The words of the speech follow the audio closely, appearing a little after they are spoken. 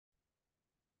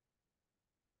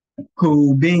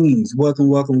Cool beans. Welcome,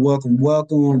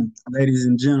 ladies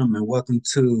and gentlemen. Welcome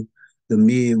to the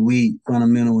midweek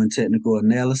fundamental and technical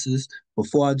analysis.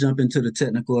 Before I jump into the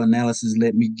technical analysis,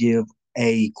 let me give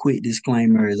a quick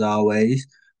disclaimer as always.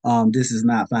 This is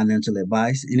not financial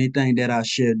advice. Anything that I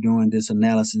share during this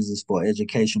analysis is for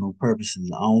educational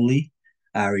purposes only.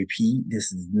 I repeat,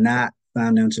 this is not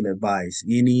financial advice.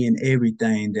 Any and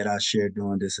everything that I share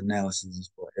during this analysis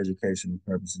is for educational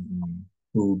purposes only.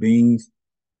 Cool beans.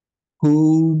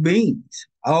 Cool beans.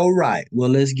 All right. Well,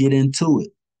 let's get into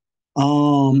it.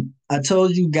 I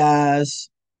told you guys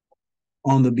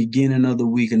on the beginning of the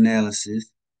week analysis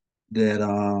that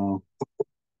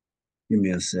give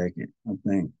me a second. I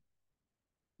think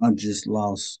I just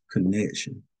lost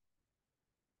connection.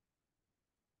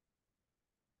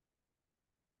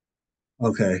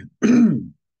 Okay.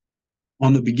 On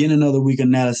the beginning of the week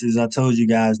analysis, I told you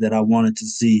guys that I wanted to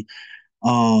see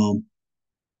um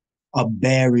a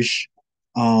bearish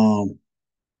um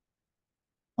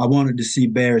I wanted to see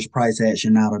bearish price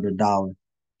action out of the dollar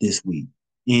this week.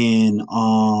 And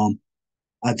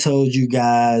I told you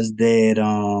guys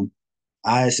that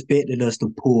I expected us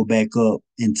to pull back up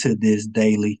into this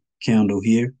daily candle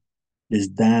here, this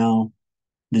down,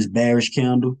 this bearish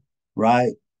candle,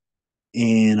 right?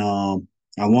 And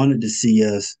I wanted to see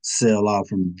us sell off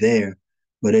from there.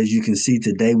 But as you can see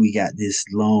today, we got this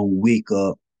long wick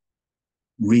up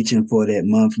reaching for that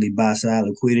monthly buy side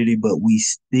liquidity, but we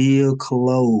still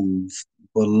closed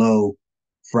below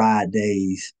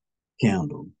Friday's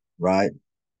candle, right?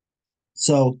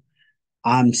 So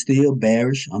I'm still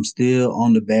bearish. I'm still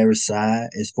on the bearish side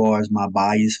as far as my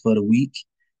bias for the week.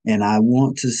 And I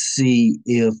want to see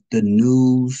if the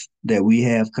news that we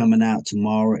have coming out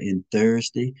tomorrow and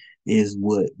Thursday is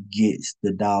what gets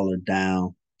the dollar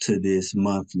down to this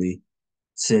monthly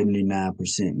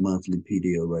 79% monthly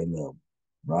PDO rate level,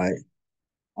 right?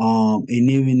 And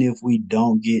even if we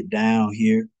don't get down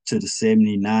here to the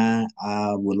 79,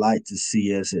 I would like to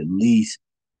see us at least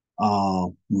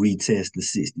retest the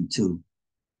 62,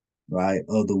 right,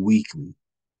 of the weekly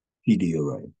PD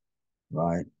array,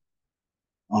 right?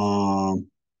 Um,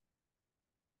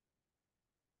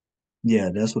 yeah,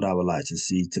 that's what I would like to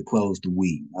see to close the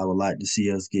week. I would like to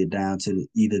see us get down to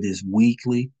either this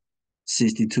weekly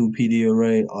 62 PD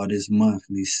array or this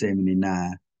monthly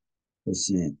 79%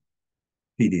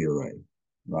 PD array,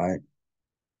 right?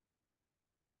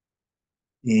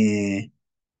 And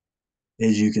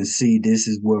as you can see, this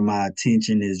is where my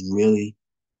attention is really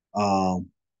um,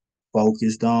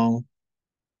 focused on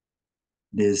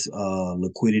this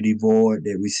liquidity void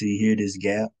that we see here, this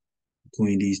gap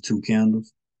between these two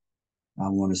candles. I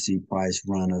want to see price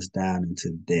run us down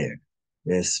into there.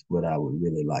 That's what I would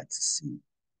really like to see.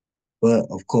 But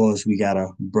of course, we got to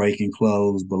break and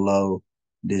close below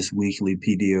this weekly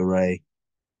PD array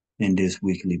and this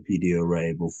weekly PD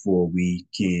array before we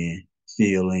can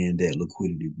fill in that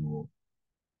liquidity void.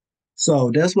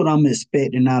 So that's what I'm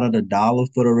expecting out of the dollar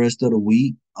for the rest of the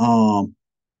week.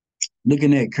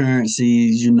 Looking at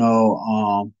currencies,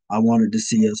 I wanted to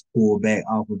see us pull back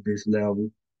off of this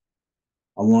level.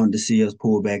 I wanted to see us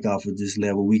pull back off of this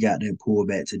level. We got that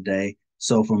pullback today.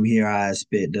 So from here, I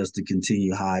expect us to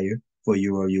continue higher for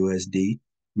Euro USD,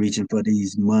 reaching for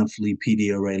these monthly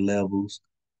PD array levels,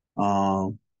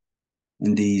 um,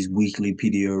 and these weekly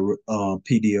PD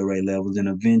array levels, and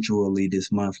eventually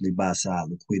this monthly buy side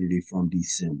liquidity from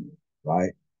December,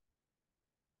 right?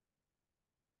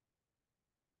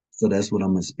 So that's what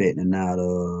I'm expecting out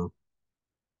of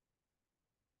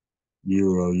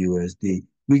Euro USD.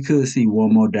 We could see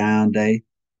one more down day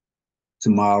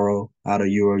tomorrow out of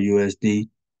Euro USD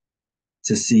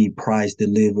to see price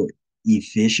deliver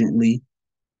efficiently,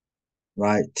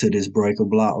 right, to this breaker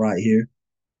block right here.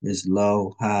 This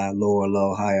low, high, lower,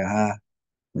 low, higher, high,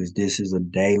 which this is a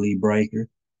daily breaker.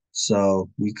 So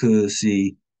we could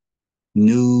see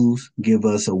news give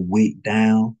us a wick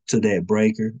down to that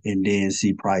breaker and then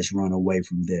see price run away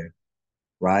from there,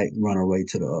 right? Run away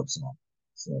to the upside.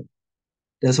 So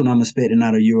that's what I'm expecting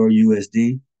out of Euro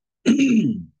USD.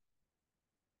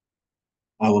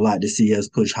 I would like to see us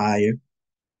push higher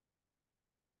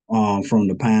from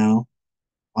the pound.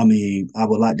 I mean, I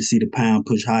would like to see the pound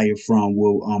push higher from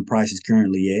where price is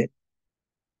currently at,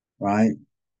 right?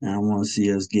 And I want to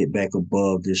see us get back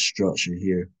above this structure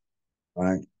here,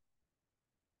 right?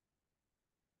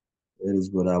 That is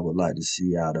what I would like to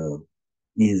see out of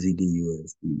NZD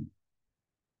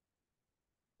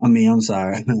I'm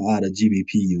sorry, out of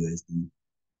GBP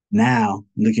Now,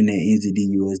 looking at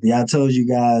NZD I told you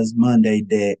guys Monday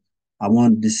that I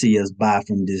wanted to see us buy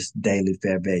from this daily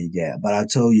fair value gap. But I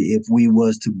told you if we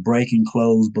was to break and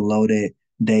close below that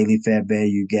daily fair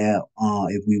value gap.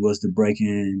 If we was to break in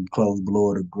and close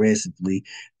below it aggressively,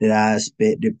 that I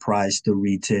expected price to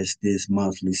retest this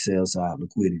monthly sell side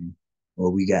liquidity.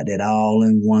 Well, we got that all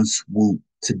in one swoop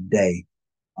today.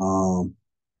 Um,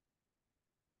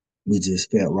 we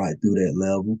just felt right through that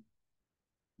level,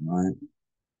 right?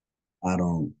 I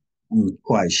don't. I'm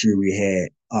quite sure we had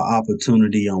an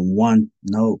opportunity on one.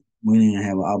 Nope, we didn't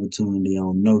have an opportunity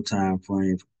on no time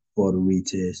frame for the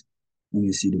retest. Let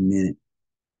me see the minute.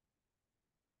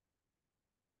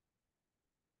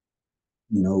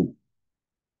 Nope,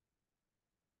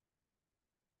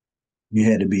 you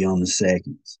had to be on the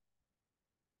seconds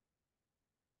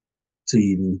to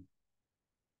even.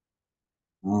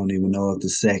 I don't even know if the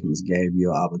seconds gave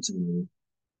you an opportunity.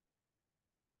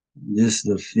 Just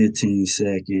the 15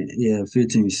 second. Yeah,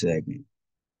 15 second.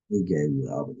 It gave you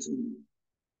an opportunity.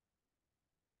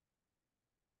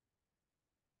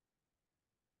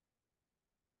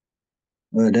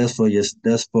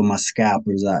 That's for my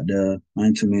scalpers out there.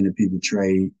 Ain't too many people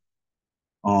trade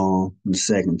on the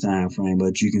second time frame,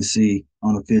 but you can see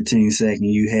on the 15 second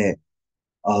you had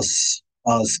a,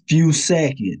 a few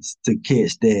seconds to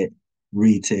catch that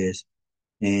retest,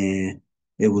 and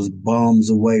it was bums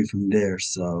away from there.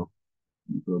 So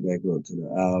go back up to the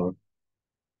hour.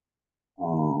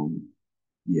 Um,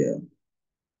 yeah.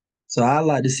 So I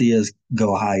like to see us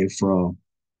go higher from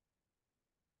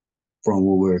where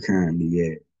we're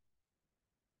currently at.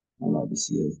 I like to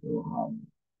see us go higher.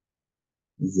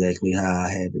 Exactly how I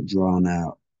had it drawn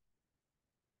out.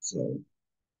 So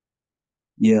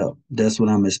yeah, that's what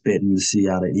I'm expecting to see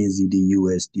out of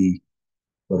NZD/USD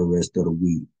for the rest of the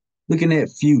week. Looking at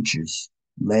futures,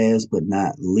 last but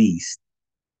not least,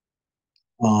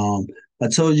 um, I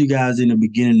told you guys in the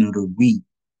beginning of the week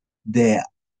that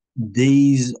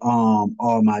these are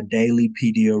my daily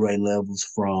PD array levels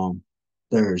from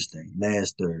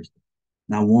last Thursday.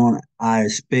 Now, one, I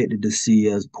expected to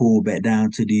see us pull back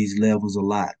down to these levels a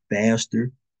lot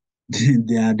faster.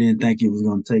 I didn't think it was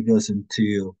going to take us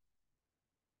until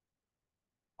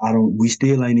we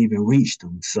still ain't even reached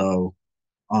them. So,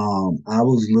 I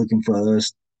was looking for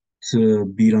us to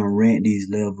beat on rent these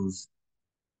levels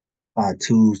by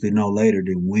Tuesday, no later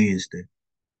than Wednesday.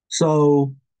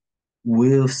 So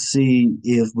we'll see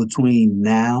if between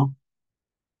now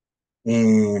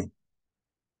and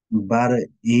by the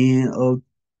end of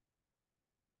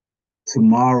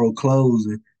tomorrow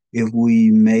closing, if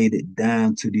we made it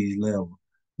down to these levels.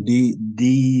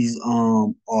 These are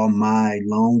my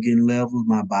long-in levels,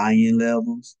 my buy-in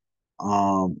levels.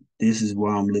 This is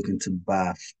where I'm looking to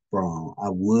buy from. I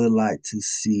would like to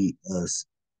see us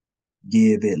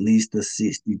give at least a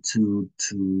 62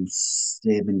 to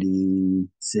 79%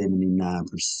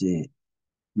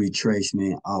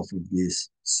 retracement off of this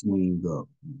swing up.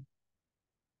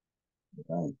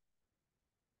 Right?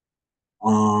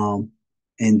 Um,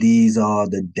 and these are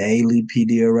the daily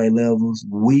PD array levels.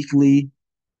 Weekly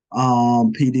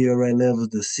PD array levels,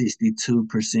 the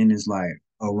 62% is like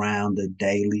around the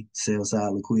daily sell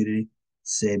side liquidity.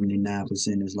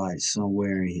 79% is like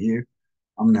somewhere in here.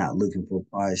 I'm not looking for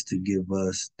price to give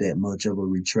us that much of a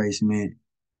retracement.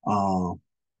 Um,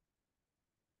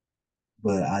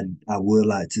 but I would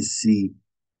like to see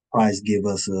price give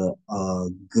us a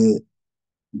good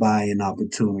buying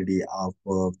opportunity off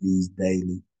of these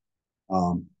daily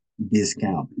um,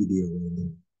 discount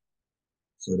PDO.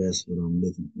 So that's what I'm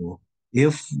looking for.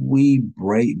 If we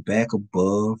break back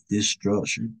above this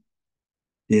structure,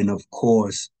 then of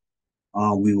course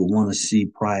we would want to see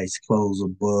price close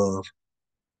above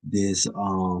this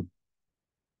up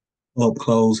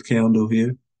close candle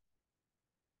here.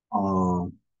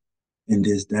 Um, in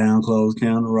this down close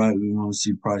candle, right? We want to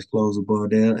see price close above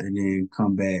there and then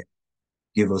come back,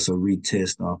 give us a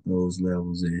retest off those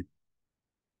levels and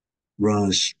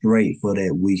run straight for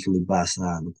that weekly buy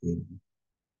side liquidity.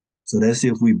 So that's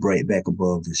if we break back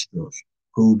above this structure.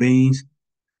 Cool beans,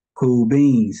 cool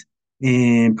beans.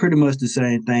 And pretty much the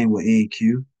same thing with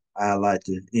NQ. I like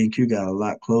to NQ got a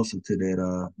lot closer to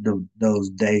that those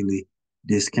daily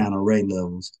discount rate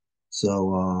levels.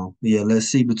 So yeah, let's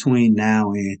see between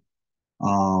now and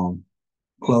um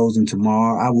closing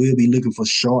tomorrow. I will be looking for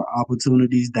short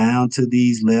opportunities down to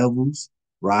these levels,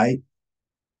 right?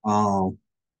 Um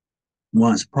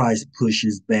once price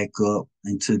pushes back up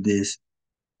into this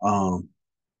um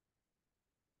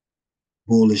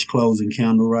bullish closing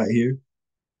candle right here.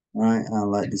 Right, I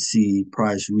like to see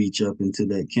price reach up into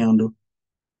that candle.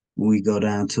 When we go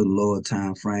down to the lower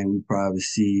time frame, we probably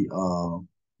see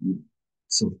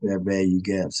some fair value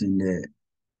gaps in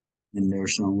there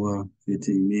somewhere.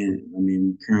 15 minute. I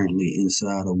mean, currently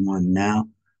inside of one now.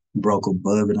 Broke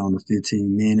above it on the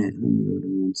 15 minute. Let me go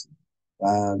to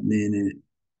 5 minute.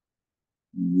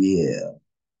 Yeah.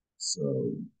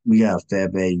 So we got a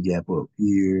fat value gap up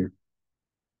here.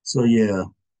 So yeah,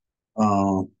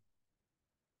 um,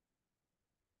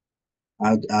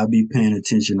 I'll be paying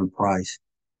attention to price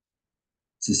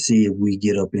to see if we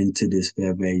get up into this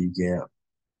fair value gap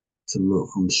to look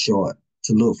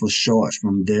for shorts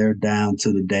from there down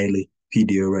to the daily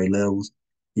PD array levels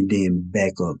and then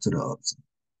back up to the upside.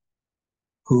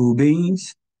 Cool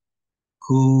beans,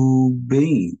 cool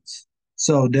beans.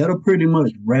 So that'll pretty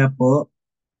much wrap up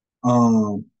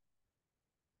um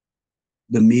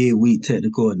the midweek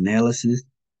technical analysis.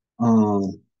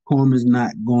 Corman's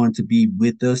not going to be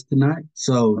with us tonight,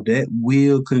 so that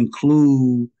will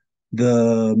conclude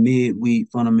the midweek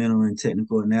fundamental and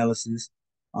technical analysis.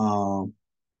 Um,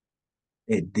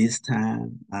 at this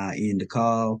time, I end the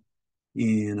call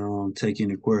and take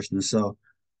any questions. So,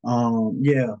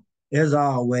 yeah, as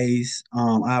always,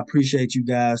 I appreciate you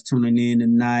guys tuning in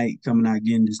tonight, coming out,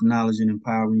 getting this knowledge and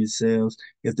empowering yourselves.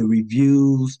 If the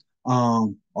reviews are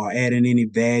adding any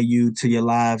value to your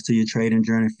lives, to your trading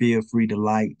journey, feel free to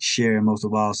like, share, and most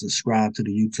of all, subscribe to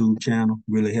the YouTube channel.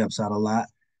 Really helps out a lot.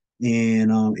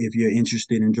 And if you're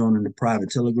interested in joining the private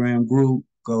Telegram group,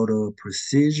 go to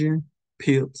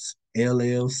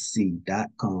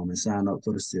precisionpipsllc.com and sign up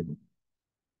for the civil.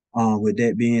 With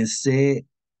that being said,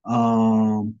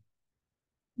 um,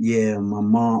 yeah,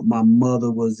 my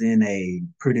mother was in a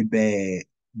pretty bad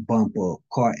bump up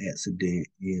car accident,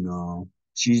 and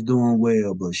she's doing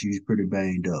well, but she's pretty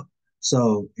banged up.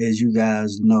 So, as you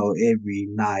guys know, every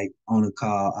night on the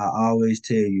call, I always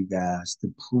tell you guys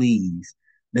to please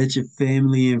let your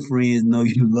family and friends know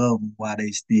you love them while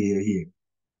they still here.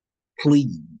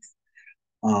 Please.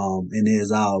 And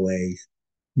as always,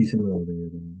 peace and love,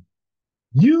 everyone.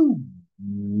 You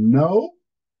know.